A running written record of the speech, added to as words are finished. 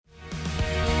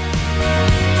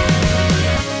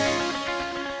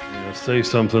say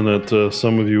something that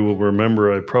some of you will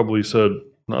remember. I probably said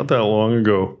not that long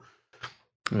ago.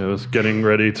 I was getting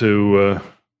ready to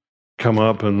come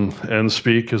up and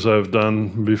speak, as I've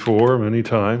done before many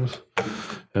times.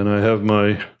 And I have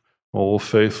my old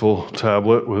faithful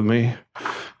tablet with me.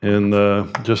 And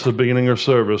just at the beginning of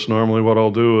service, normally what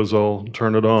I'll do is I'll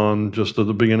turn it on just at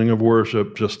the beginning of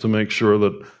worship, just to make sure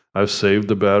that I've saved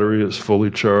the battery, it's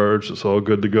fully charged, it's all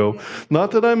good to go.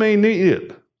 Not that I may need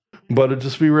it, but it'll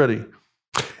just be ready.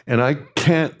 And I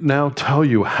can't now tell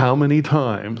you how many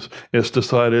times it's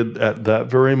decided at that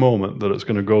very moment that it's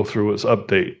going to go through its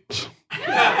updates.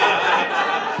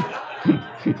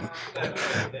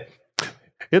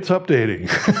 It's updating,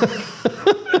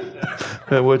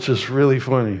 which is really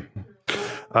funny.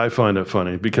 I find it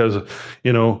funny because,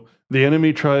 the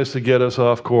enemy tries to get us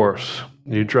off course.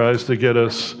 He tries to get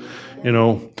us, he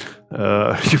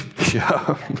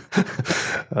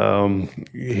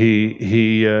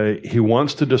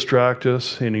wants to distract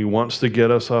us, and he wants to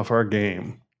get us off our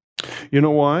game. You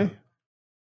know why?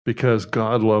 Because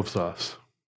God loves us.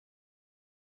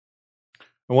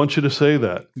 I want you to say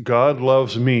that. God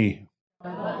loves me.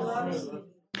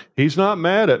 He's not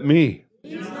mad at me.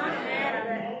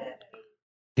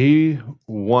 He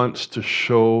wants to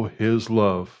show his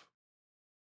love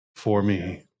for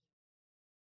me.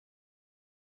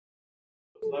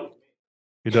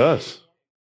 He does.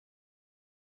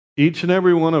 Each and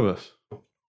every one of us.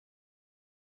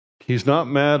 He's not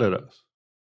mad at us.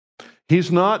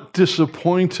 He's not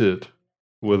disappointed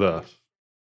with us.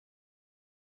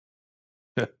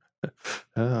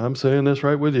 I'm saying this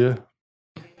right with you.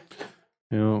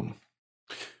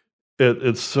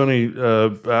 It's funny.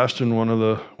 Ashton, one of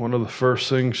the first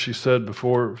things she said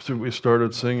before we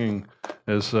started singing,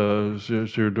 as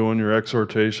you're doing your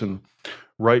exhortation,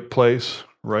 right place,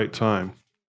 right time.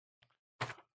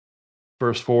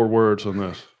 First 4 words on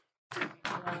this.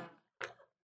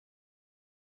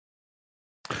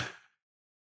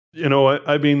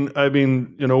 I've been,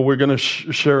 we're going to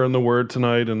share in the Word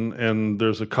tonight, and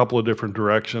there's a couple of different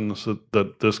directions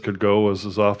that this could go, as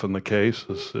is often the case,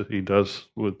 as he does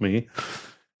with me.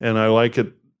 And I like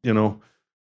it,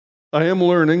 I am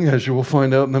learning, as you will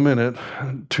find out in a minute,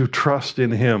 to trust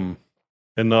in him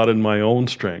and not in my own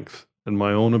strength and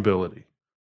my own ability.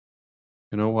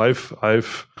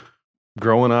 I've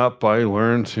growing up, I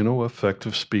learned,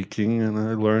 effective speaking, and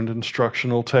I learned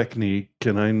instructional technique,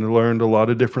 and I learned a lot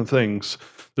of different things.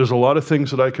 There's a lot of things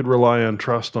that I could rely and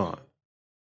trust on.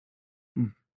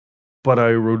 But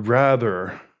I would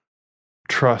rather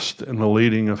trust in the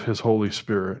leading of his Holy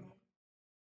Spirit.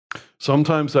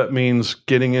 Sometimes that means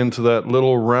getting into that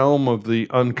little realm of the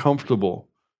uncomfortable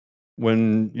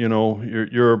when,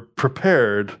 you're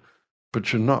prepared,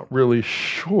 but you're not really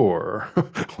sure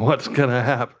what's going to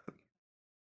happen.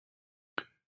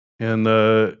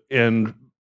 And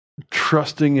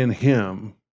trusting in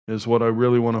him is what I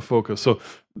really want to focus. So,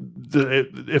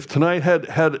 if tonight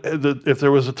if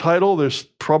there was a title, there's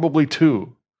probably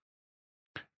 2.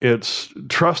 It's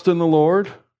trust in the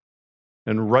Lord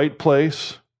and right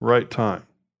place, right time.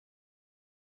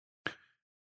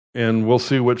 And we'll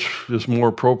see which is more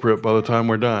appropriate by the time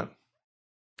we're done.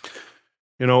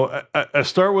 I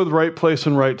start with right place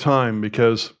and right time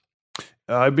because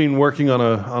I've been working on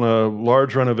a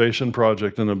large renovation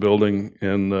project in a building,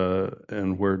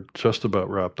 and we're just about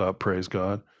wrapped up. Praise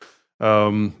God.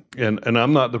 And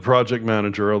I'm not the project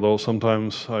manager, although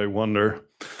sometimes I wonder.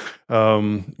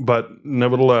 But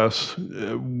nevertheless,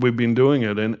 we've been doing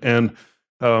it, and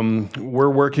we're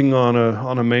working on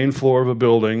a main floor of a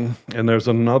building, and there's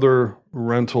another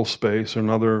rental space or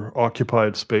another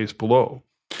occupied space below.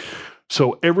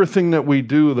 So everything that we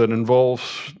do that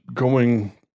involves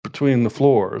going between the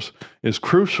floors is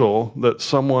crucial that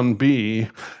someone be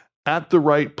at the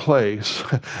right place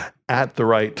at the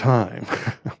right time.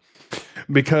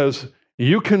 Because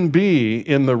you can be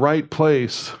in the right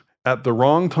place at the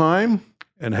wrong time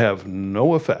and have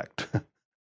no effect.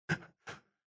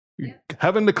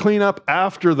 Having to clean up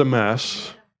after the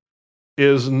mess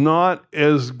is not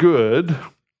as good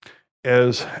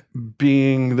as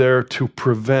being there to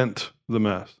prevent the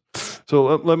mess. So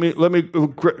let me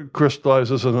crystallize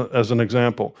this as an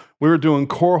example. We were doing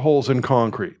core holes in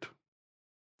concrete,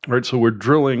 right? So we're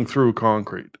drilling through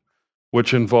concrete,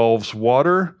 which involves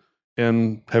water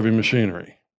and heavy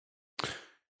machinery.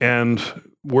 And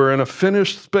we're in a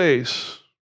finished space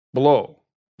below.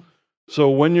 So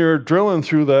when you're drilling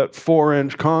through that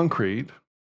 4-inch concrete,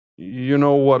 you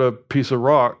know what a piece of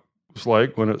rock is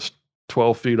like when it's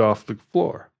 12 feet off the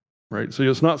floor, right? So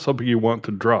it's not something you want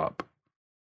to drop.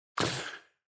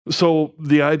 So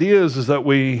the idea is that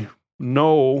we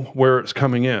know where it's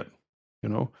coming in,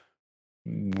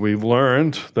 we've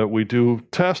learned that we do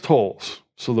test holes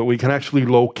so that we can actually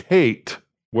locate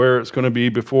where it's going to be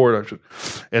before it actually.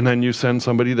 And then you send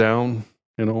somebody down,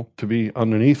 to be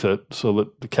underneath it so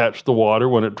that to catch the water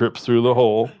when it drips through the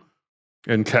hole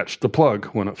and catch the plug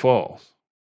when it falls.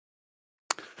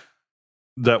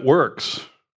 That works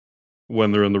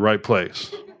when they're in the right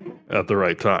place at the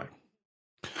right time.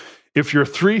 If you're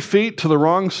 3 feet to the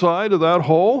wrong side of that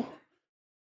hole,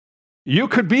 you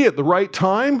could be at the right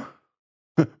time,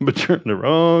 but you're in the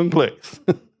wrong place.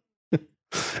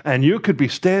 And you could be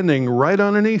standing right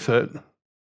underneath it,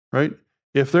 right?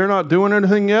 If they're not doing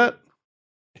anything yet,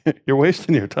 you're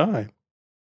wasting your time.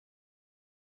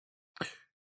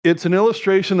 It's an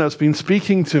illustration that's been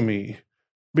speaking to me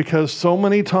because so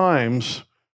many times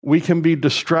we can be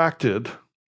distracted.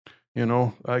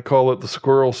 I call it the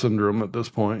squirrel syndrome at this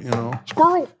point,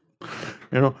 squirrel.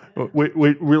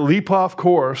 We leap off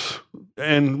course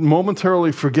and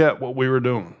momentarily forget what we were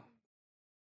doing.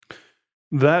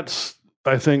 That's,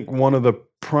 I think, one of the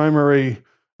primary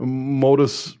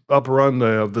modus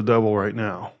operandi of the devil right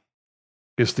now,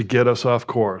 is to get us off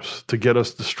course, to get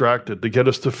us distracted, to get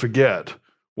us to forget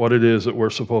what it is that we're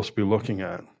supposed to be looking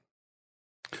at.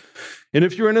 And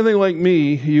if you're anything like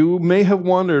me, you may have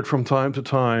wondered from time to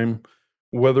time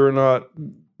whether or not,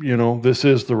 this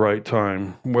is the right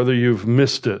time, whether you've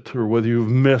missed it or whether you've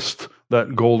missed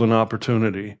that golden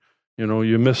opportunity.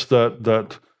 You missed that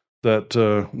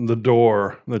the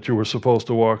door that you were supposed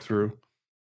to walk through.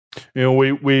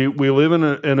 We live in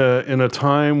a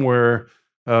time where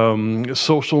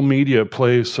social media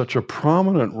plays such a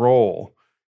prominent role.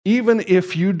 Even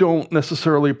if you don't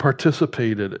necessarily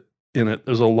participate in it,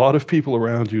 there's a lot of people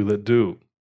around you that do.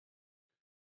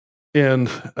 And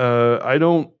I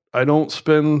don't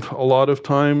spend a lot of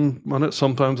time on it.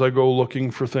 Sometimes I go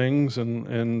looking for things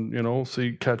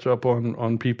and catch up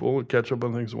on people, catch up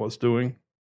on things and what's doing.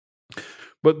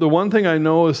 But the one thing I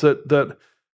know is that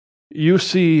you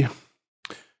see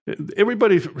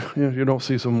everybody, you don't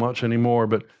see so much anymore,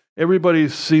 but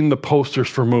everybody's seen the posters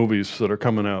for movies that are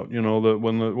coming out.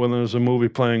 When there's a movie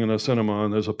playing in a cinema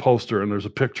and there's a poster and there's a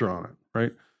picture on it,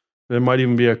 right? There might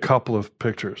even be a couple of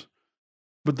pictures.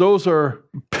 But those are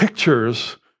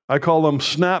pictures, I call them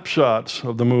snapshots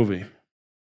of the movie,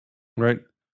 right?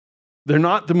 They're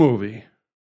not the movie.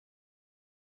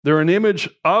 They're an image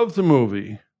of the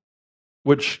movie,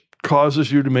 which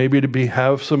causes you to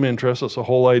have some interest. That's the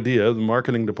whole idea. The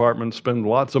marketing department spend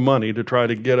lots of money to try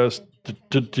to get us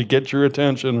to get your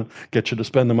attention, get you to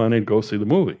spend the money to go see the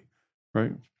movie,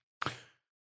 right?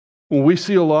 We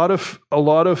see a lot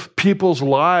of people's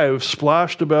lives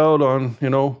splashed about on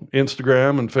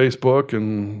Instagram and Facebook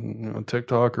and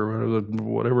TikTok or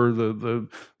whatever the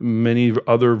many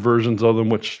other versions of them,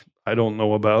 which I don't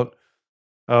know about.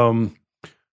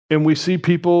 And we see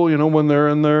people, when they're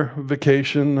in their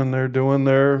vacation and they're doing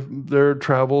their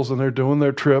travels and they're doing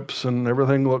their trips and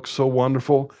everything looks so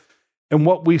wonderful. And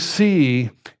what we see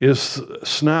is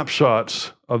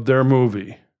snapshots of their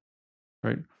movie,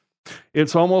 right?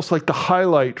 It's almost like the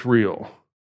highlight reel,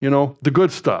 the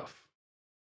good stuff.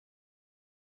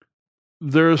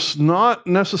 There's not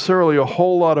necessarily a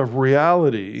whole lot of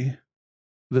reality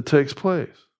that takes place.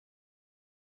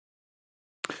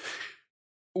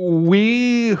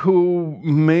 We who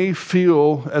may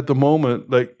feel at the moment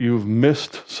like you've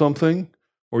missed something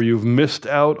or you've missed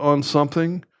out on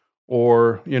something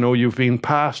or, you've been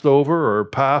passed over or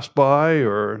passed by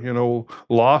or,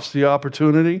 lost the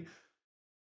opportunity.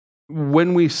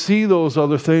 When we see those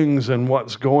other things and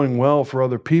what's going well for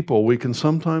other people, we can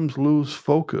sometimes lose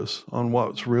focus on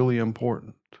what's really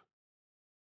important.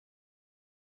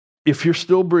 If you're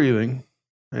still breathing,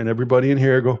 and everybody in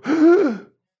here go,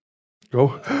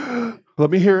 let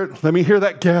me hear it. Let me hear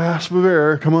that gasp of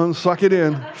air. Come on, suck it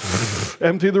in.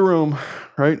 Empty the room,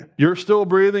 right? You're still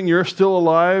breathing. You're still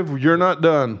alive. You're not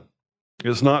done.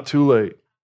 It's not too late.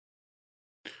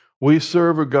 We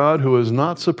serve a God who is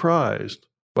not surprised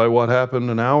by what happened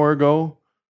an hour ago,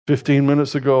 15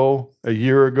 minutes ago, a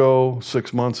year ago,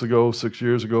 6 months ago, 6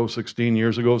 years ago, 16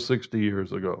 years ago, 60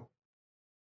 years ago.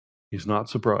 He's not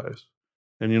surprised.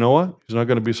 And you know what? He's not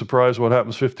going to be surprised what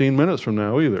happens 15 minutes from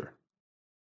now either.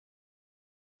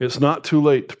 It's not too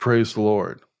late to praise the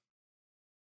Lord.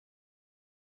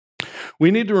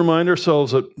 We need to remind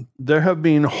ourselves that there have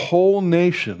been whole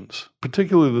nations,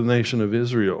 particularly the nation of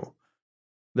Israel,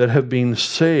 that have been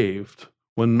saved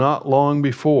when not long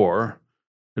before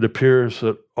it appears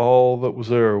that all that was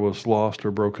there was lost or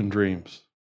broken dreams.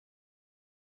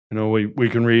 We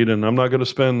can read, and I'm not going to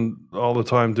spend all the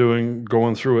time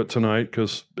going through it tonight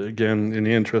because, again, in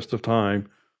the interest of time,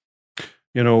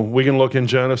 we can look in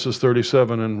Genesis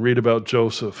 37 and read about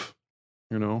Joseph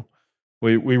You know,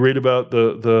 we read about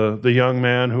the young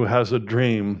man who has a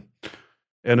dream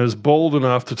and is bold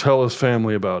enough to tell his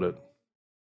family about it.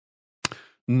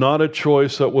 Not a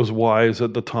choice that was wise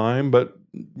at the time, but,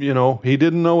 he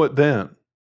didn't know it then.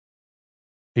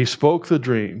 He spoke the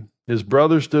dream. His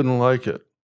brothers didn't like it.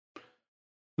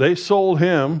 They sold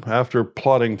him, after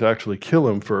plotting to actually kill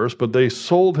him first, but they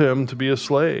sold him to be a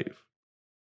slave,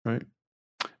 right?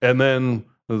 And then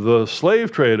the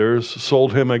slave traders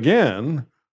sold him again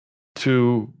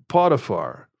to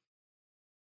Potiphar.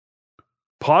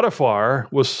 Potiphar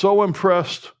was so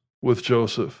impressed with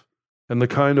Joseph and the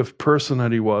kind of person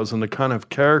that he was and the kind of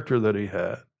character that he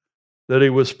had, that he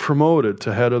was promoted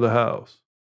to head of the house.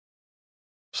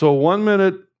 So one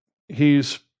minute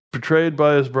he's betrayed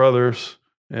by his brothers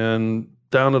and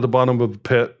down at the bottom of a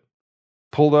pit,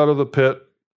 pulled out of the pit,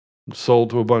 and sold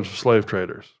to a bunch of slave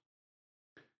traders.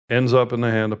 Ends up in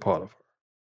the hand of Potiphar.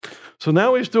 So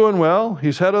now he's doing well.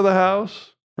 He's head of the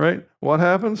house, right? What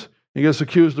happens? He gets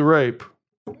accused of rape.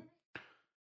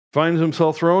 Finds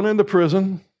himself thrown into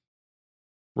prison.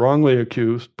 Wrongly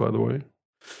accused, by the way.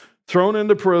 Thrown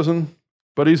into prison,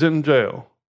 but he's in jail.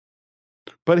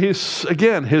 But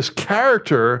his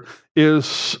character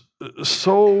is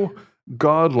so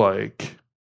godlike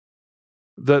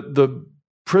that the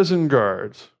prison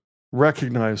guards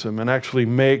recognize him and actually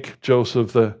make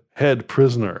Joseph the head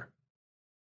prisoner.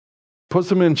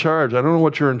 Puts him in charge. I don't know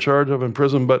what you're in charge of in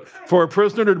prison, but for a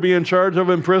prisoner to be in charge of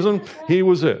in prison, he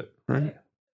was it, right?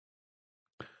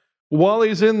 While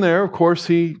he's in there, of course,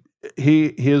 he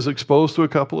is exposed to a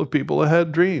couple of people that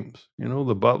had dreams.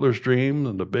 The butler's dream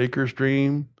and the baker's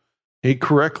dream. He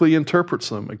correctly interprets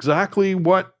them. Exactly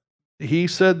what he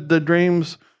said the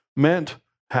dreams meant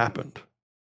happened.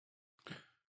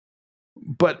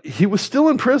 But he was still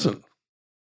in prison.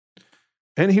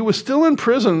 And he was still in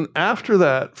prison after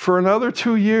that for another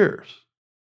 2 years.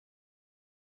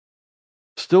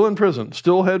 Still in prison,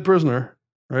 still head prisoner,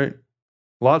 right?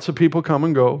 Lots of people come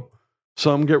and go.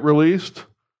 Some get released,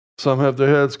 some have their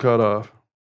heads cut off.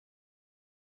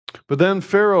 But then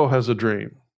Pharaoh has a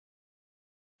dream.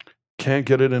 Can't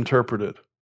get it interpreted.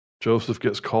 Joseph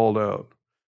gets called out.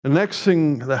 The next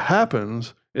thing that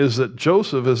happens is that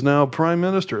Joseph is now prime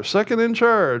minister, second in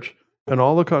charge in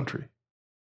all the country.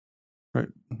 Right?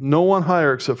 No one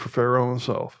higher except for Pharaoh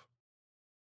himself.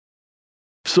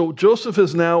 So Joseph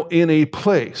is now in a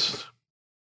place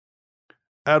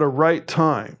at a right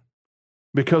time,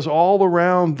 because all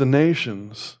around the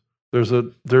nations there's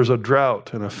a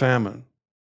drought and a famine.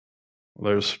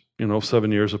 There's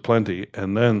 7 years of plenty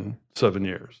and then 7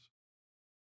 years.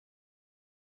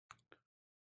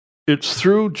 It's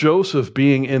through Joseph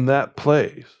being in that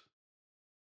place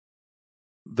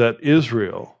that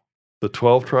Israel, the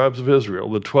 12 tribes of Israel,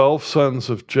 the 12 sons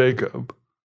of Jacob,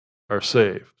 are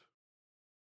saved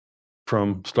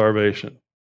from starvation.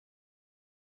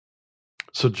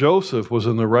 So Joseph was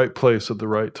in the right place at the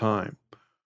right time.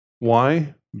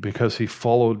 Why? Because he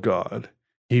followed God,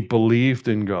 he believed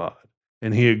in God,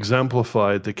 and he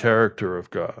exemplified the character of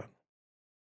God.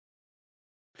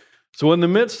 So in the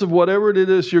midst of whatever it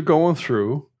is you're going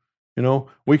through,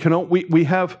 we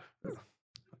have,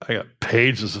 I got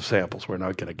pages of samples we're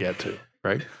not going to get to,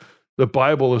 right? The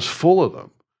Bible is full of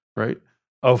them, right?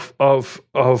 Of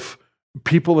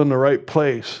people in the right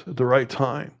place at the right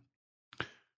time.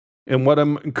 And what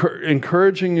I'm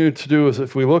encouraging you to do is,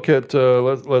 if we look at,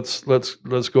 let's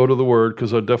go to the Word,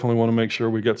 because I definitely want to make sure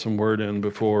we get some Word in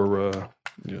before,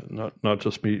 not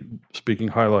just me speaking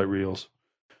highlight reels.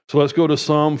 So let's go to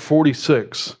Psalm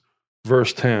 46,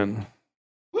 verse 10.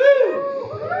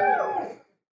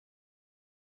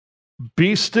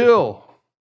 Be still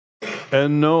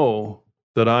and know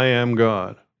that I am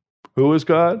God. Who is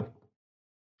God?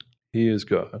 He is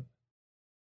God.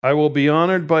 I will be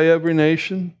honored by every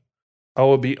nation. I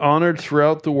will be honored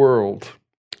throughout the world.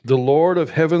 The Lord of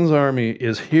heaven's army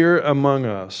is here among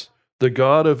us. The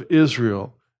God of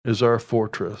Israel is our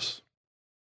fortress.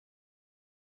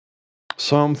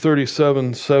 Psalm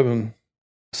 37:7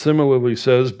 similarly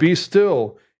says, be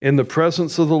still in the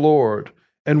presence of the Lord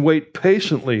and wait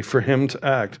patiently for him to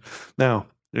act. Now,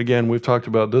 again, we've talked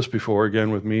about this before,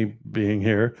 again, with me being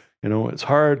here. It's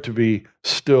hard to be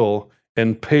still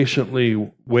and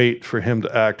patiently wait for him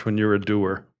to act when you're a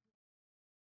doer.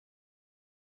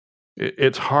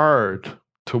 It's hard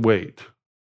to wait.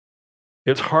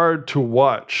 It's hard to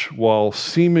watch while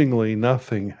seemingly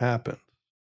nothing happens.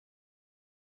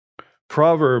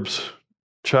 Proverbs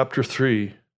chapter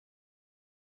 3.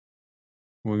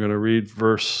 We're going to read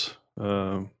verse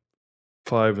 5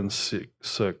 and 6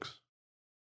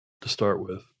 to start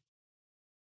with.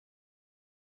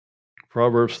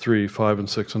 Proverbs 3, 5, and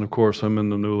 6, and of course I'm in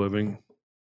the New Living.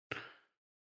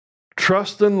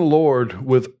 Trust in the Lord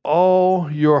with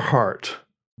all your heart.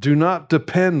 Do not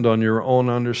depend on your own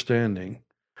understanding.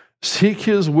 Seek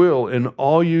His will in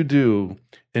all you do,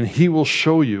 and He will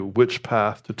show you which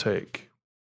path to take.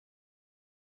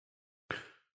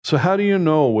 So how do you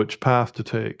know which path to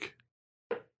take?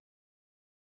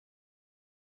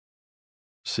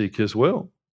 Seek His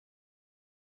will.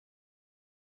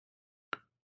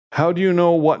 How do you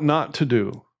know what not to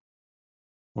do?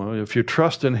 Well, if you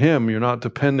trust in Him, you're not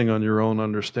depending on your own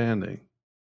understanding.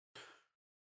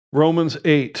 Romans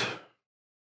 8,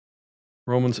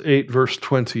 verse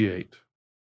 28.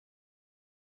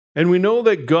 And we know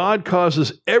that God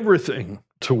causes everything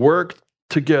to work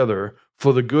together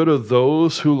for the good of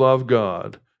those who love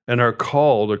God and are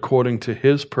called according to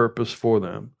His purpose for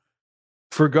them.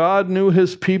 For God knew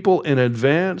His people in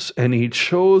advance, and He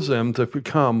chose them to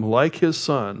become like His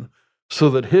Son, so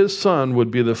that His Son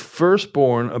would be the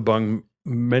firstborn among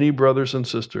many brothers and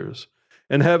sisters.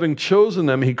 And having chosen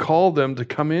them, He called them to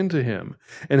come into Him.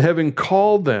 And having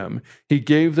called them, He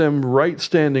gave them right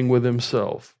standing with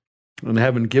Himself. And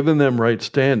having given them right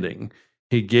standing,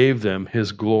 He gave them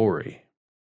His glory.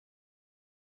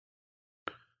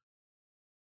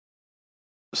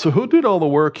 So who did all the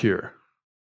work here?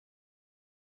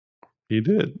 He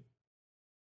did.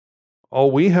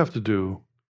 All we have to do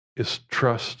is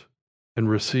trust and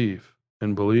receive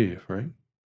and believe, right?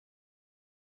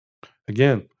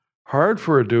 Again, hard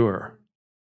for a doer.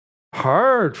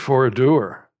 Hard for a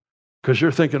doer. Because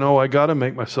you're thinking, oh, I got to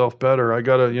make myself better. I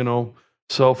got to,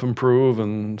 self-improve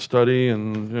and study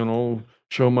and,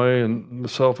 show my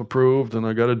self-approved, and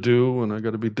I got to do, and I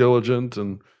got to be diligent,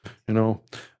 and,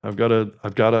 I've got to.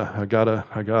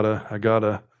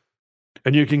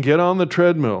 And you can get on the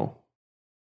treadmill,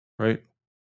 right?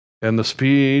 And the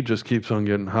speed just keeps on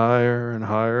getting higher and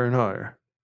higher and higher.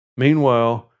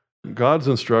 Meanwhile, God's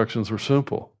instructions were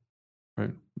simple,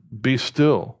 right? Be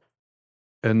still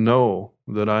and know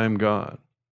that I am God.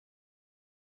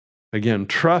 Again,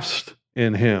 trust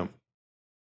in Him.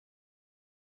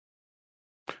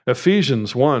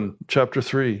 Ephesians 1, chapter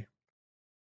 3.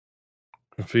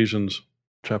 Ephesians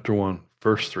chapter 1,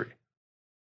 verse 3.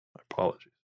 My apologies.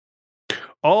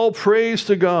 All praise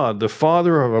to God, the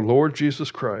Father of our Lord Jesus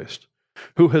Christ,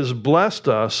 who has blessed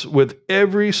us with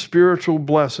every spiritual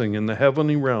blessing in the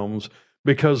heavenly realms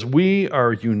because we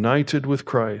are united with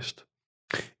Christ.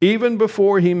 Even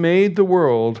before He made the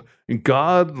world,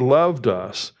 God loved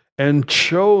us and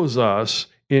chose us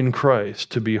in Christ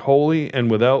to be holy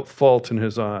and without fault in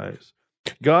His eyes.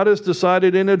 God has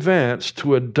decided in advance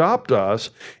to adopt us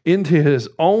into His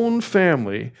own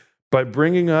family by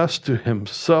bringing us to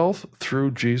Himself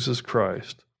through Jesus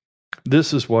Christ.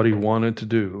 This is what He wanted to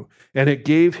do, and it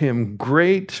gave Him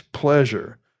great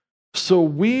pleasure. So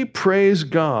we praise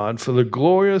God for the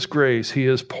glorious grace He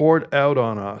has poured out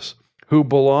on us, who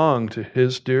belong to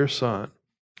His dear Son.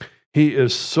 He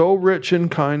is so rich in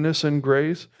kindness and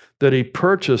grace that He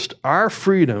purchased our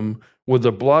freedom with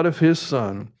the blood of His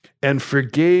Son and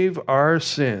forgave our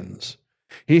sins.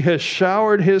 He has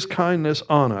showered His kindness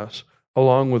on us,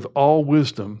 along with all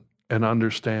wisdom and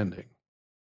understanding.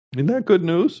 Isn't that good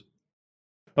news?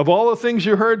 Of all the things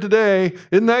you heard today,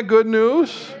 isn't that good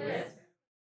news? Yes.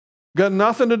 Got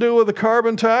nothing to do with the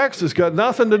carbon tax. It's got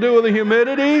nothing to do with the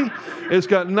humidity. It's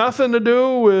got nothing to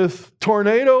do with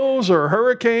tornadoes or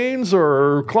hurricanes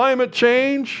or climate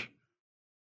change.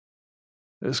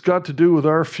 It's got to do with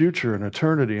our future and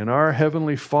eternity and our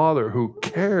Heavenly Father who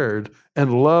cared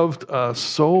and loved us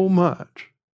so much.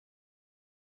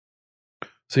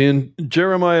 See, in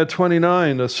Jeremiah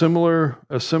 29, a similar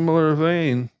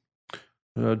vein,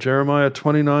 Jeremiah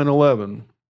 29:11,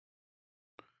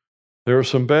 there's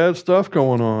some bad stuff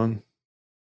going on,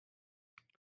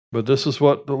 but this is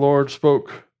what the Lord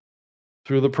spoke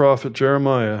through the prophet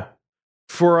Jeremiah.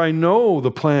 For I know the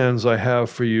plans I have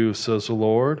for you, says the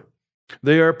Lord.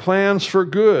 They are plans for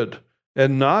good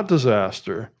and not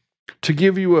disaster, to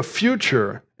give you a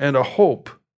future and a hope.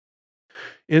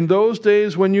 In those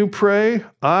days when you pray,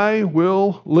 I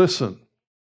will listen.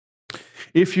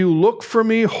 If you look for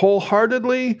me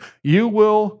wholeheartedly, you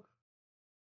will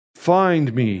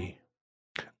find me.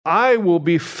 I will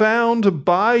be found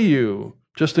by you,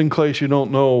 just in case you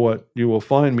don't know what you will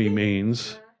find me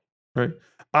means, right?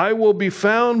 I will be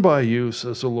found by you,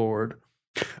 says the Lord.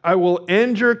 I will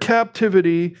end your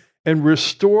captivity and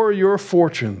restore your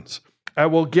fortunes. I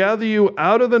will gather you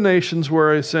out of the nations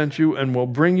where I sent you and will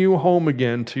bring you home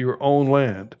again to your own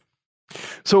land.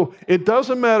 So it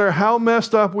doesn't matter how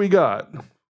messed up we got.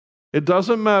 It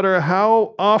doesn't matter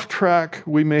how off track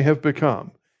we may have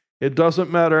become. It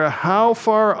doesn't matter how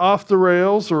far off the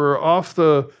rails or off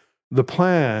the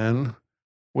plan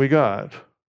we got.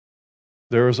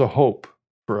 There is a hope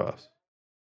for us.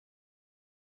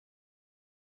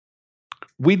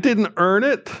 We didn't earn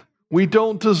it. We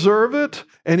don't deserve it.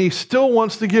 And he still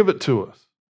wants to give it to us.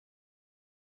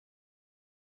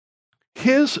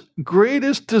 His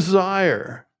greatest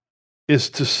desire is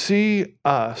to see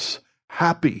us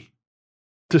happy,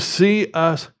 to see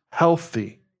us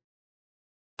healthy,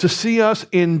 to see us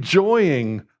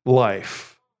enjoying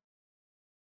life,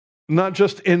 not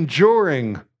just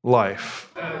enduring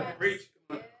life.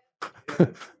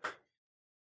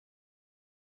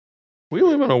 We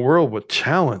live in a world with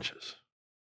challenges.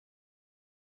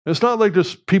 It's not like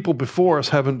just people before us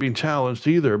haven't been challenged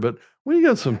either, but we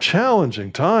got some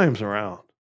challenging times around.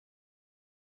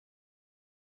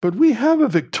 But we have a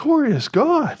victorious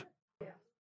God.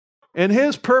 And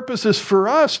his purpose is for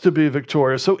us to be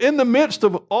victorious. So in the midst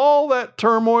of all that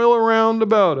turmoil around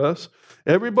about us,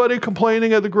 everybody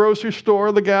complaining at the grocery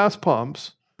store, the gas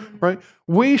pumps, right?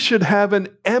 We should have an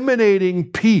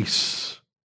emanating peace.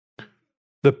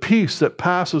 The peace that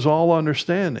passes all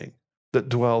understanding that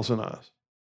dwells in us.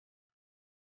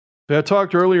 I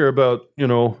talked earlier about,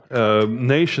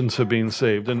 nations have been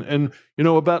saved and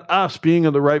about us being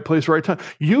in the right place, right time.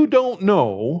 You don't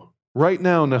know right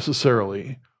now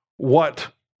necessarily what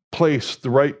place the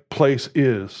right place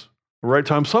is, the right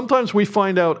time. Sometimes we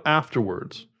find out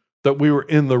afterwards that we were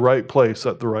in the right place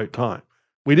at the right time.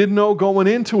 We didn't know going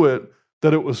into it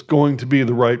that it was going to be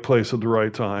the right place at the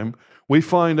right time. We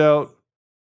find out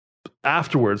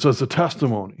afterwards as a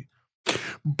testimony.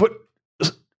 But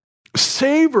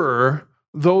savor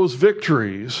those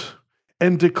victories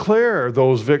and declare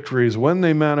those victories when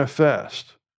they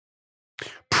manifest.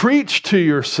 Preach to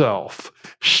yourself.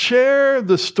 Share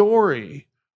the story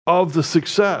of the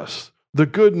success, the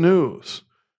good news.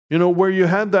 Where you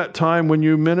had that time when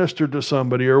you ministered to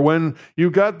somebody or when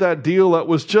you got that deal that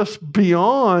was just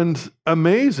beyond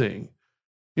amazing.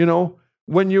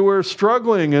 When you were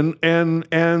struggling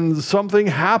and something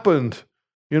happened.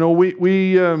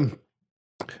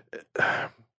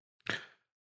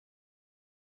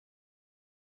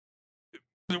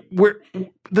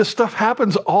 This stuff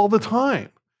happens all the time.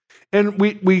 And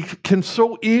we can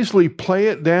so easily play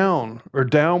it down or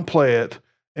downplay it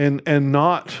and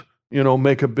not,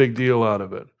 make a big deal out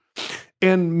of it.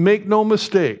 And make no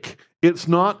mistake, it's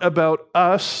not about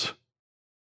us,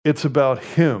 it's about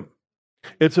him.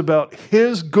 It's about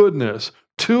his goodness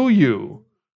to you,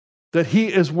 that he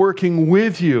is working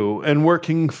with you and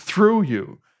working through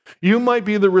you. You might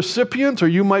be the recipient or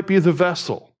you might be the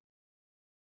vessel.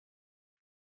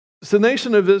 So the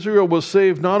nation of Israel was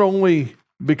saved not only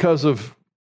because of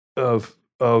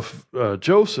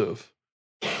Joseph,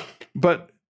 but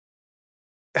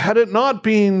had it not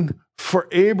been for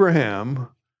Abraham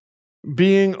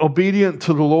being obedient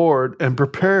to the Lord and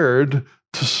prepared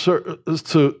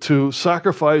to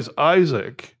sacrifice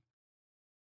Isaac,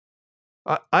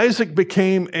 Isaac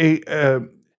became it's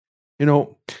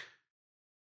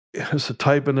a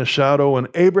type and a shadow, and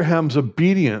Abraham's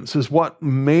obedience is what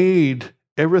made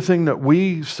everything that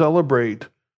we celebrate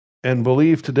and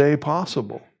believe today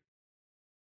possible.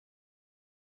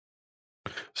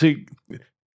 See,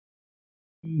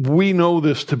 we know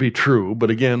this to be true, but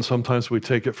again, sometimes we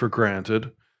take it for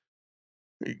granted.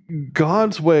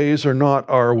 God's ways are not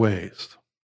our ways.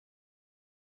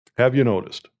 Have you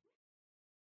noticed?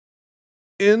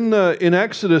 In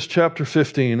Exodus chapter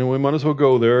 15, and we might as well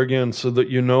go there again so that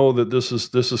you know that this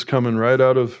is coming right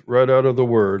out of the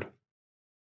Word.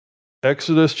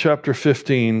 Exodus chapter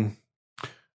 15,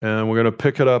 and we're going to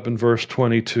pick it up in verse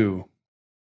 22.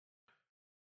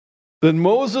 Then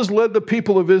Moses led the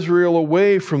people of Israel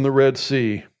away from the Red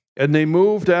Sea, and they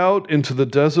moved out into the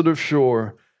desert of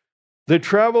Shur. They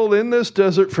traveled in this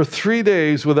desert for 3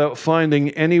 days without finding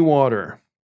any water.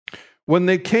 When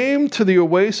they came to the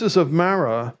oasis of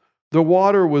Marah, the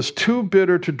water was too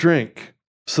bitter to drink,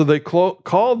 so they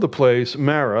called the place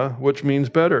Marah, which means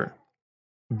bitter.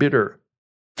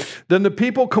 Then the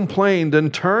people complained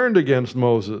and turned against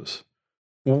Moses.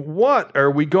 "What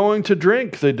are we going to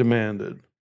drink?" they demanded.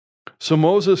 So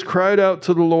Moses cried out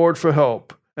to the Lord for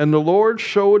help, and the Lord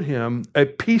showed him a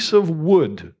piece of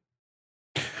wood.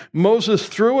 Moses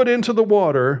threw it into the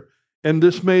water, and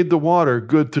this made the water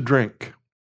good to drink.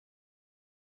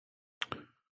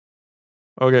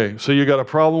 Okay, so you got a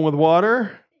problem with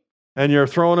water, and you're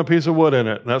throwing a piece of wood in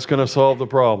it, and that's going to solve the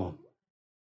problem.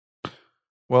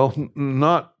 Well,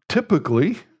 not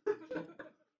typically,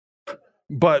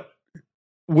 but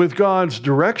with God's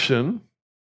direction.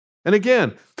 And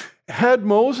again, had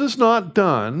Moses not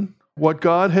done what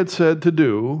God had said to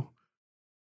do,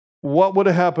 what would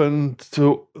have happened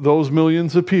to those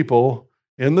millions of people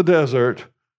in the desert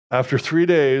after 3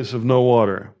 days of no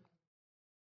water?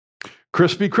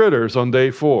 Crispy critters on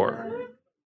day 4.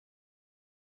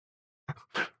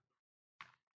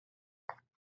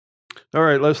 All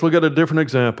right, let's look at a different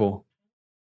example.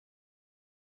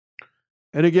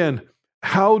 And again,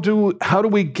 how do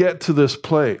we get to this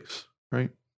place, right?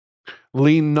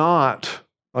 Lean not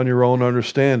on your own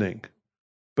understanding,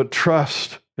 but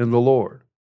trust in the Lord.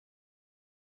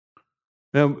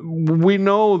 Now, we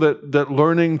know that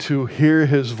learning to hear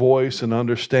his voice and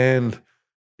understand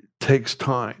takes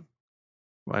time.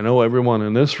 I know everyone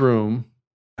in this room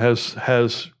has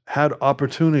had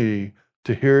opportunity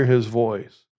to hear his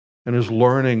voice and is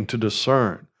learning to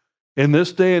discern. In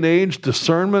this day and age,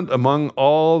 discernment among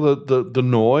all the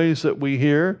noise that we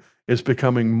hear is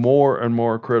becoming more and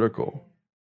more critical,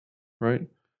 right?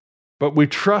 But we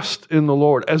trust in the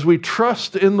Lord. As we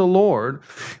trust in the Lord,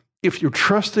 if you're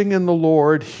trusting in the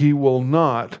Lord, he will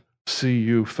not see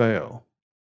you fail.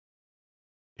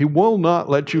 He will not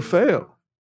let you fail.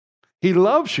 He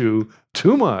loves you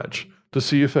too much to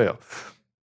see you fail.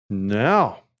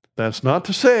 Now, that's not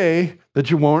to say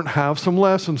that you won't have some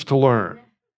lessons to learn,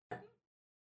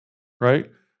 right?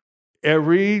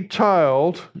 Every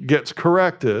child gets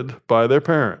corrected by their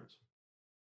parents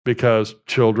because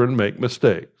children make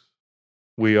mistakes.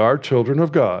 We are children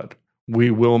of God.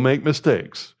 We will make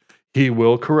mistakes. He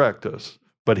will correct us,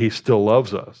 but he still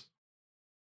loves us,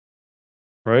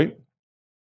 right?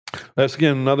 That's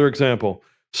again another example.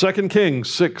 2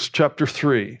 Kings 6, chapter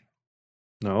 3.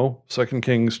 No, 2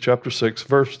 Kings chapter 6,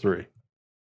 verse 3.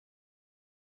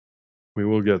 We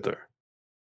will get there.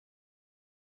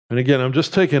 And again, I'm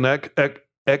just taking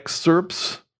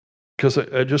excerpts because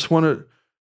I just want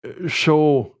to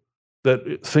show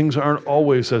that things aren't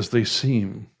always as they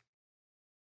seem.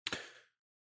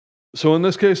 So in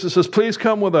this case, it says, "Please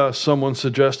come with us," someone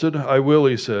suggested. "I will,"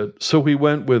 he said. So he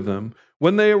went with them.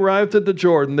 When they arrived at the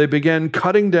Jordan, they began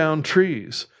cutting down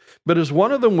trees. But as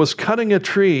one of them was cutting a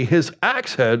tree, his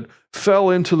axe head fell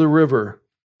into the river.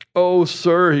 "Oh,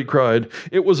 sir," he cried,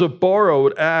 "it was a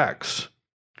borrowed axe."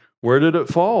 "Where did it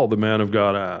fall?" the man of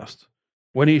God asked.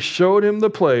 When he showed him the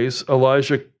place,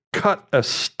 Elijah cut a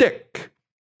stick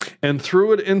and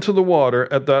threw it into the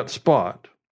water at that spot.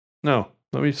 Now,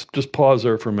 let me just pause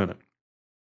there for a minute.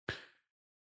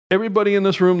 Everybody in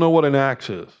this room know what an axe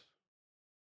is,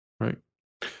 right?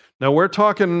 Now, we're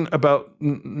talking about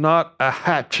not a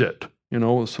hatchet,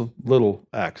 it's a little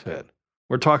axe head.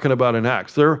 We're talking about an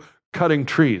axe. They're cutting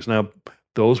trees. Now,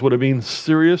 those would have been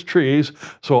serious trees,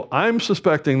 so I'm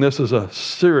suspecting this is a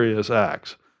serious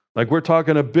axe. Like we're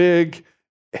talking a big,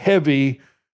 heavy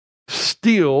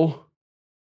steel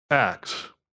axe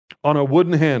on a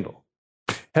wooden handle.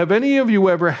 Have any of you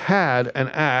ever had an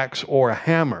axe or a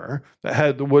hammer that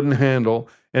had the wooden handle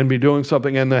and be doing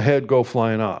something and the head go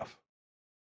flying off?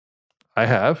 I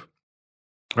have,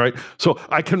 right? So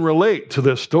I can relate to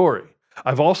this story.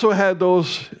 I've also had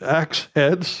those axe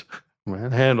heads,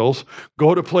 handles,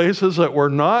 go to places that were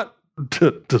not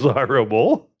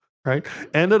desirable, right?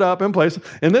 Ended up in places.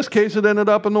 In this case, it ended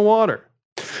up in the water.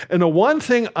 And the one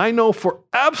thing I know for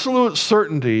absolute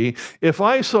certainty, if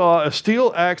I saw a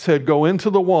steel axe head go into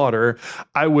the water,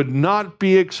 I would not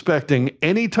be expecting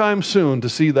anytime soon to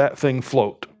see that thing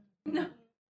float. No.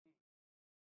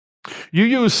 You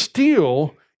use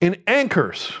steel in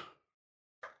anchors.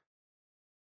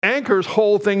 Anchors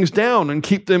hold things down and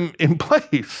keep them in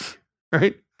place,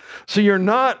 right? So you're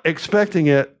not expecting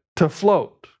it to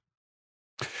float.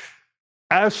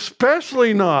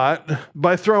 Especially not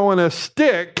by throwing a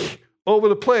stick over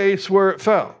the place where it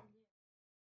fell.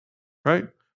 Right?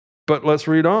 But let's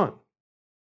read on.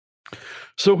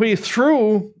 So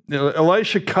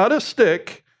Elisha cut a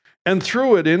stick and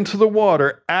threw it into the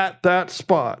water at that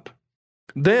spot.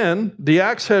 Then the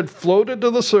axe head floated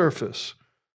to the surface.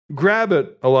 "Grab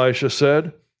it," Elisha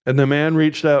said, and the man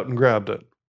reached out and grabbed it,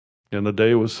 and the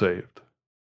day was saved.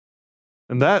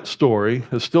 And that story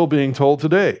is still being told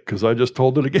today because I just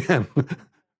told it again.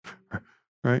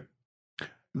 Right?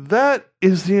 That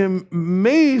is the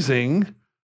amazing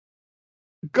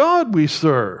God we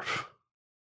serve.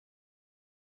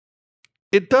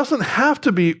 It doesn't have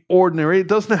to be ordinary. It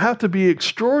doesn't have to be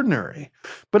extraordinary.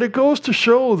 But it goes to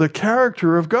show the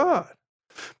character of God.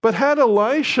 But had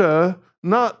Elisha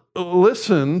not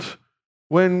listened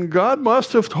when God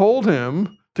must have told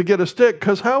him to get a stick,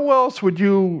 because how else would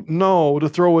you know to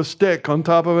throw a stick on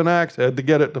top of an axe head to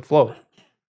get it to float?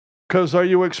 Because are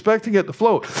you expecting it to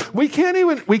float? We can't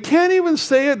even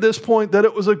say at this point that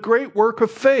it was a great work of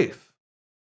faith.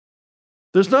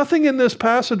 There's nothing in this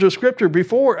passage of Scripture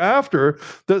before or after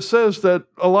that says that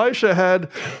Elisha had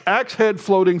axe head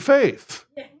floating faith.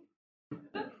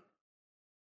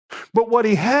 But what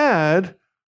he had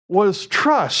was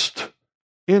trust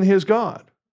in his God.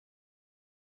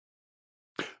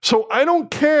 So I don't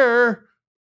care.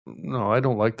 No, I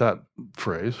don't like that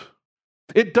phrase.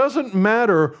 It doesn't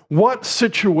matter what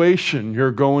situation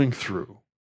you're going through.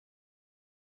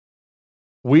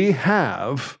 We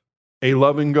have a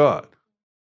loving God.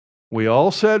 We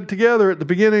all said together at the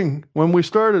beginning when we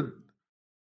started,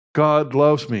 God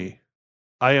loves me.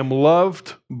 I am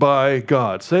loved by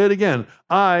God. Say it again.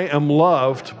 I am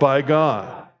loved by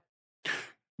God.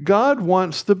 God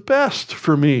wants the best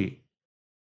for me.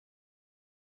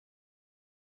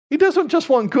 He doesn't just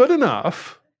want good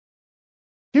enough.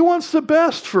 He wants the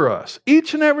best for us,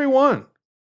 each and every one.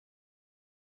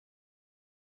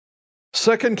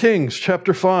 2 Kings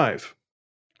chapter 5,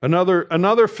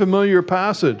 another familiar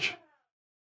passage.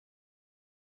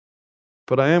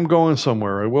 But I am going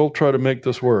somewhere. I will try to make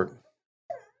this work.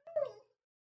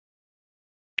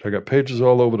 I got pages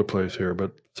all over the place here,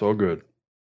 but it's all good.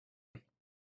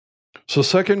 So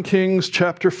 2 Kings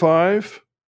chapter 5,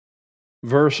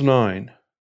 verse 9.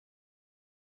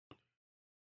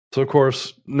 So, of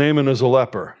course, Naaman is a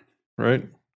leper, right?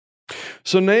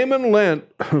 So Naaman went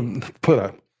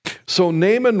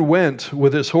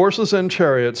with his horses and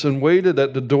chariots and waited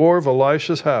at the door of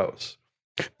Elisha's house.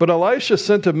 But Elisha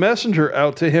sent a messenger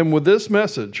out to him with this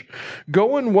message: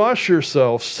 "Go and wash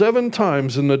yourself 7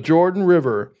 times in the Jordan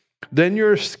River. Then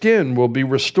your skin will be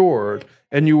restored,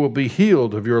 and you will be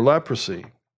healed of your leprosy."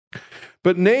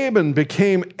 But Naaman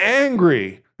became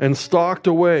angry and stalked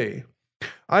away.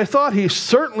 I thought he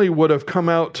certainly would have come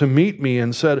out to meet me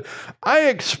and said, I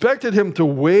expected him to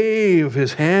wave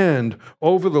his hand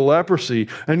over the leprosy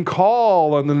and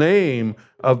call on the name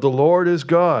of the Lord his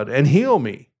God and heal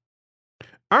me.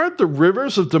 Aren't the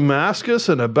rivers of Damascus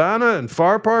and Abana and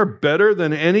Pharpar better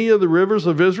than any of the rivers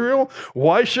of Israel?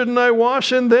 Why shouldn't I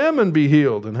wash in them and be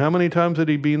healed? And how many times had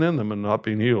he been in them and not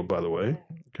been healed, by the way?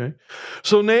 Okay.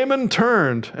 So Naaman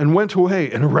turned and went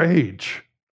away in rage.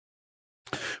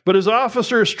 But his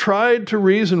officers tried to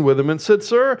reason with him and said,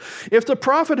 Sir, if the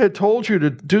prophet had told you to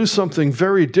do something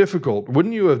very difficult,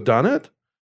 wouldn't you have done it?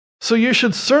 So you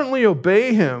should certainly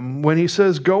obey him when he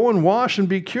says, Go and wash and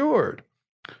be cured.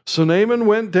 So Naaman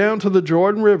went down to the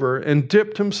Jordan River and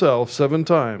dipped himself 7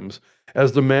 times,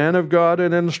 as the man of God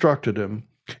had instructed him,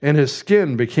 and his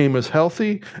skin became as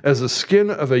healthy as the skin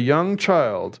of a young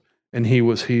child, and he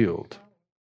was healed.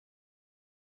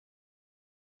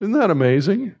 Isn't that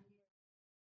amazing?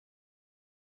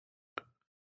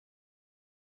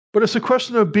 But it's a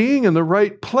question of being in the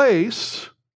right place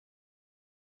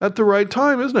at the right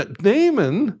time, isn't it?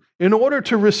 Naaman, in order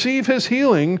to receive his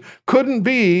healing, couldn't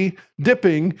be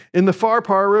dipping in the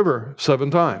Pharpar River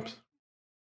 7 times.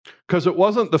 Because it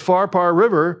wasn't the Pharpar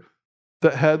River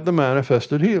that had the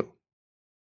manifested heal.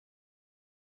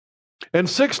 And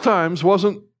 6 times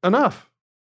wasn't enough.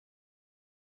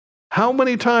 How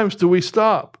many times do we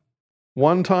stop?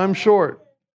 1 time short.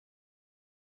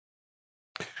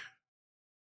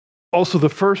 Also, the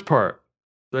first part,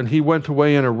 then he went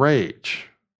away in a rage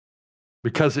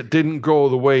because it didn't go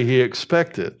the way he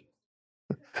expected.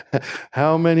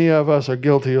 How many of us are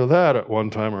guilty of that at one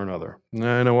time or another?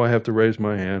 I know I have to raise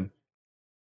my hand.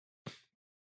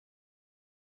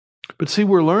 But see,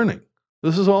 we're learning.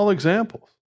 This is all examples.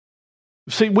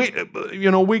 See, we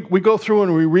go through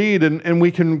and we read and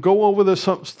we can go over this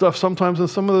stuff sometimes, and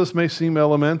some of this may seem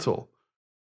elemental.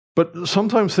 But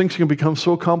sometimes things can become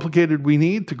so complicated, we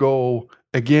need to go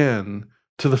again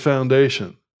to the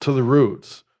foundation, to the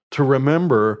roots, to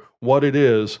remember what it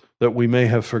is that we may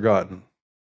have forgotten.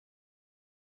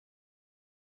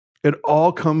 It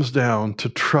all comes down to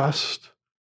trust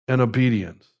and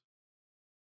obedience.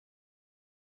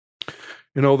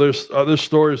 You know, there's other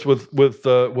stories with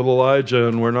Elijah,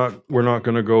 and we're not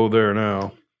going to go there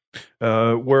now.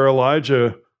 Where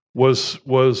Elijah was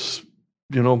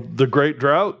the great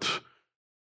drought,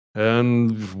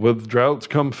 and with droughts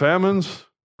come famines,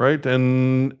 right?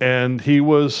 And he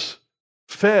was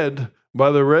fed by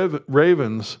the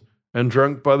ravens and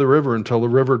drunk by the river until the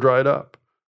river dried up.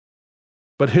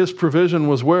 But his provision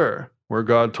was where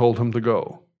God told him to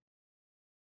go.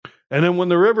 And then when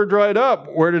the river dried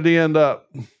up, where did he end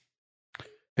up?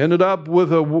 Ended up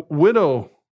with a widow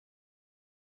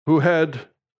who had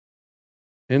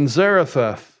in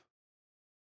Zarephath,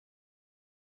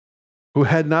 who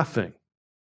had nothing,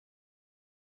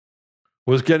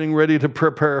 was getting ready to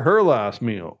prepare her last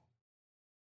meal.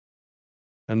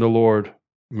 And the Lord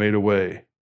made a way.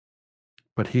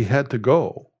 But he had to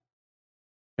go.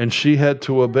 and she had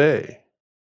to obey.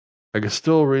 I could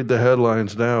still read the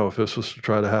headlines now if this was to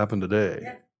try to happen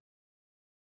today.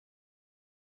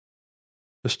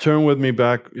 Just turn with me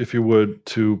back, if you would,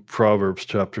 to Proverbs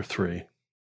chapter 3.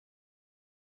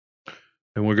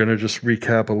 And we're going to just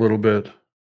recap a little bit.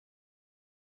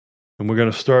 And we're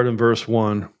going to start in verse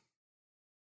 1.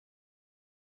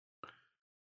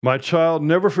 My child,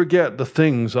 never forget the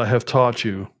things I have taught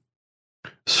you.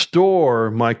 Store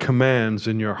my commands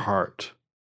in your heart.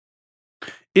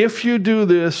 If you do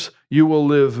this, you will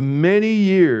live many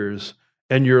years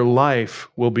and your life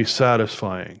will be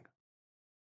satisfying.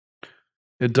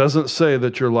 It doesn't say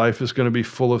that your life is going to be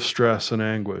full of stress and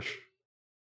anguish.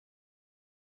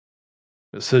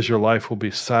 It says your life will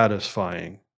be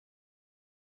satisfying.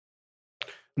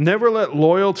 Never let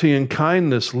loyalty and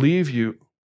kindness leave you.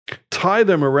 Tie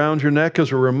them around your neck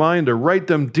as a reminder. Write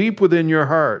them deep within your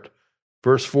heart.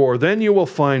 Verse 4, then you will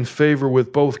find favor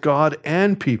with both God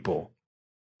and people,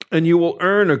 and you will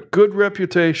earn a good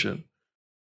reputation.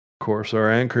 Of course,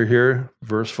 our anchor here,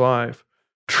 verse 5.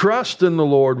 Trust in the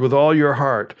Lord with all your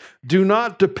heart. Do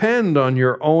not depend on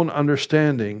your own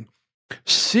understanding.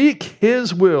 Seek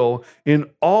His will in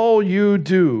all you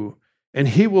do, and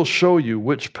He will show you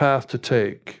which path to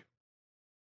take.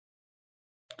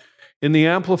 In the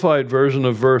Amplified version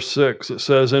of verse 6, it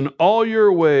says, in all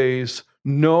your ways,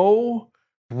 know,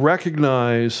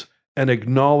 recognize, and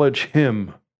acknowledge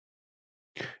Him,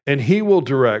 and He will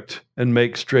direct and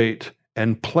make straight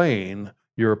and plain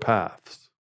your paths.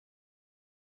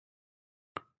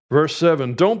 Verse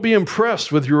 7, don't be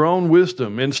impressed with your own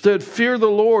wisdom. Instead, fear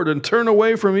the Lord and turn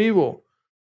away from evil.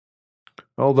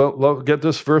 Oh, get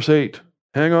this, verse 8.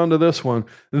 Hang on to this one.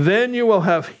 Then you will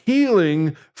have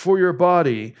healing for your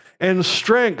body and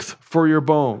strength for your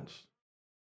bones.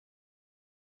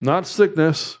 Not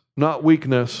sickness, not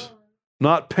weakness,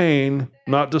 not pain,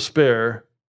 not despair.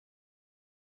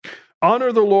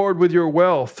 Honor the Lord with your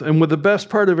wealth and with the best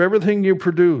part of everything you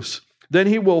produce. Then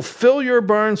He will fill your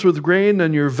barns with grain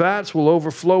and your vats will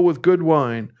overflow with good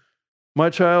wine. My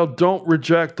child, don't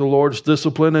reject the Lord's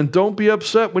discipline and don't be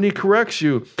upset when He corrects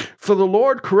you. For the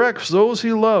Lord corrects those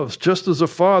He loves, just as a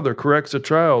father corrects a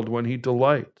child when he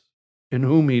delights, in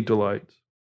whom he delights.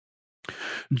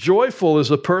 Joyful is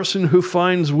the person who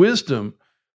finds wisdom,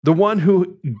 the one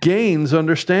who gains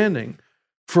understanding.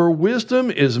 For wisdom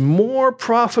is more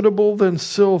profitable than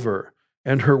silver,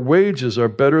 and her wages are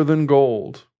better than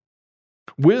gold.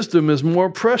 Wisdom is more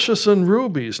precious than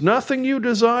rubies. Nothing you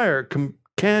desire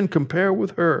can compare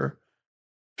with her.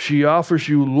 She offers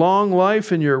you long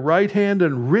life in your right hand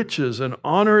and riches and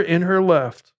honor in her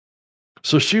left.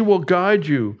 So she will guide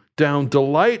you down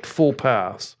delightful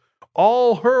paths.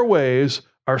 All her ways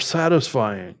are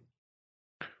satisfying.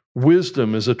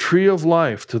 Wisdom is a tree of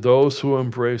life to those who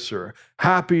embrace her.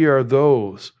 Happy are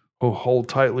those who hold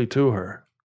tightly to her.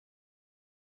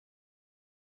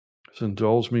 Just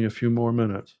indulge me a few more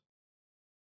minutes.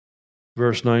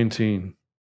 Verse 19.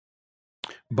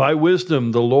 By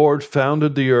wisdom the Lord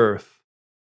founded the earth.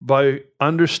 By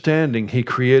understanding He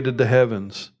created the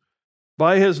heavens.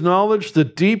 By His knowledge the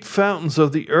deep fountains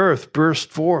of the earth burst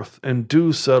forth, and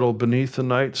dew settled beneath the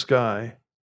night sky.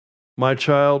 My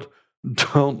child,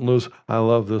 don't lose, I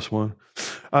love this one.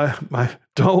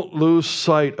 Don't lose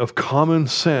sight of common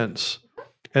sense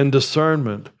and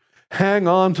discernment. Hang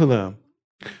on to them.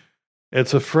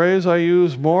 It's a phrase I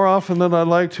use more often than I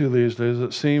like to these days.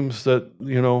 It seems that,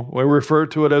 we refer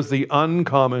to it as the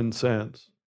uncommon sense.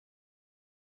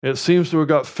 It seems to have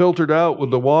got filtered out with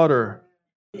the water.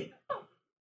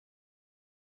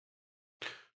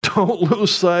 Don't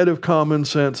lose sight of common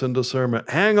sense and discernment.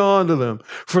 Hang on to them,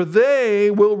 for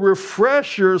they will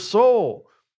refresh your soul.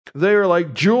 They are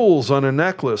like jewels on a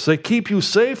necklace. They keep you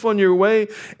safe on your way,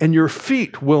 and your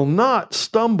feet will not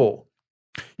stumble.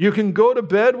 You can go to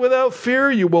bed without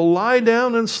fear. You will lie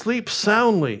down and sleep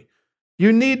soundly.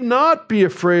 You need not be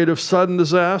afraid of sudden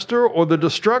disaster or the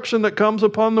destruction that comes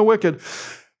upon the wicked.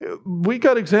 We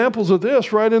got examples of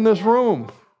this right in this room.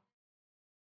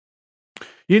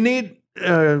 You need,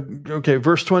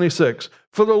 verse 26.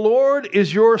 For the Lord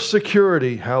is your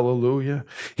security. Hallelujah.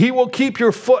 He will keep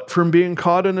your foot from being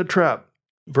caught in a trap.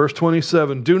 Verse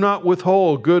 27. Do not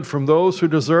withhold good from those who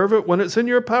deserve it when it's in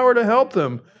your power to help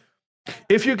them.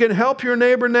 If you can help your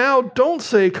neighbor now, don't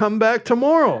say, come back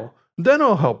tomorrow. Then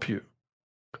I'll help you.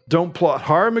 Don't plot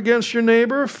harm against your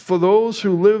neighbor, for those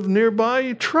who live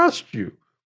nearby trust you.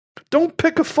 Don't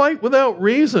pick a fight without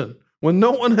reason when no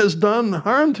one has done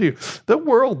harm to you. The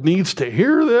world needs to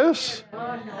hear this.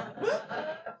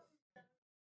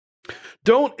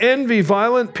 Don't envy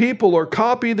violent people or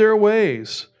copy their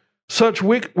ways. Such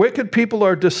wicked people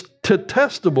are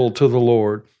detestable to the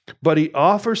Lord, but he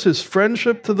offers his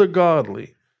friendship to the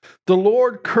godly. The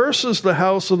Lord curses the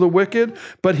house of the wicked,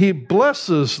 but he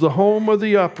blesses the home of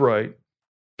the upright.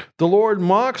 The Lord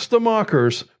mocks the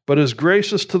mockers, but is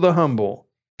gracious to the humble.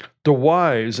 The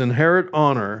wise inherit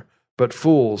honor, but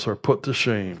fools are put to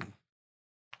shame.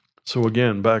 So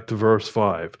again, back to verse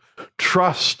 5.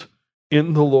 Trust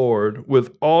in the Lord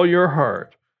with all your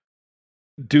heart.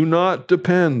 Do not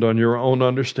depend on your own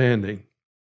understanding.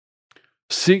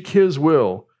 Seek his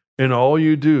will in all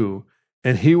you do,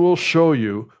 and he will show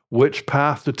you which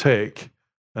path to take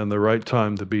and the right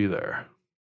time to be there.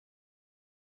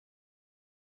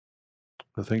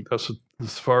 I think that's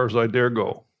as far as I dare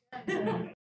go.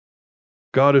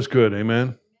 God is good,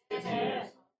 amen? Yes.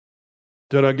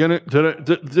 Did I get it?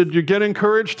 Did you get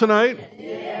encouraged tonight?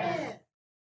 Yes.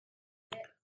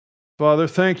 Father,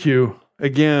 thank you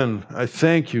again. I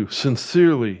thank you,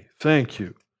 sincerely thank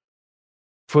you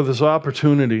for this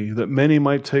opportunity that many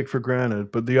might take for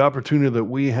granted, but the opportunity that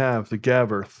we have to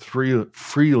gather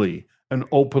freely and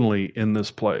openly in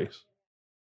this place.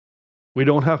 We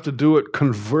don't have to do it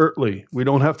covertly. We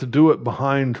don't have to do it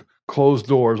behind closed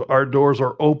doors. Our doors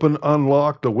are open,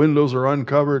 unlocked. The windows are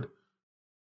uncovered.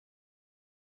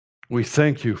 We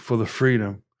thank you for the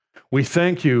freedom. We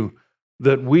thank you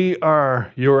that we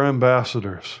are your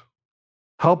ambassadors.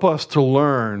 Help us to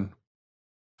learn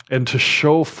and to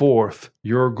show forth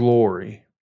your glory,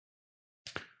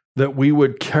 that we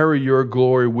would carry your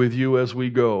glory with you as we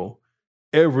go,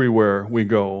 everywhere we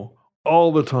go,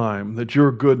 all the time, that your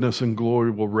goodness and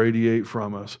glory will radiate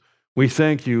from us. We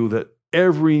thank you that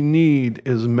every need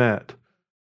is met,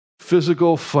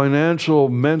 physical, financial,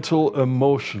 mental,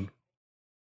 emotion.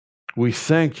 We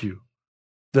thank you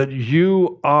that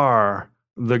you are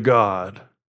the God,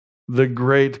 the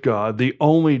great God, the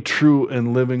only true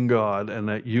and living God, and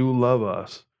that you love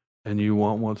us and you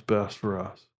want what's best for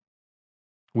us.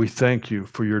 We thank you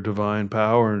for your divine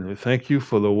power, and we thank you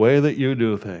for the way that you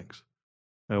do things.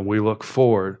 And we look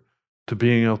forward to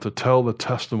being able to tell the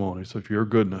testimonies of your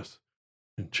goodness.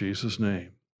 In Jesus'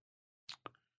 name,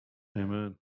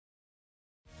 amen.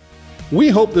 We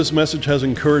hope this message has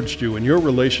encouraged you in your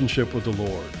relationship with the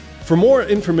Lord. For more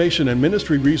information and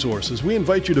ministry resources, we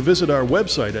invite you to visit our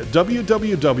website at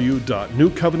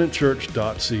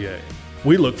www.newcovenantchurch.ca.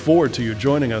 We look forward to you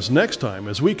joining us next time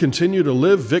as we continue to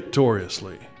live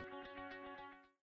victoriously.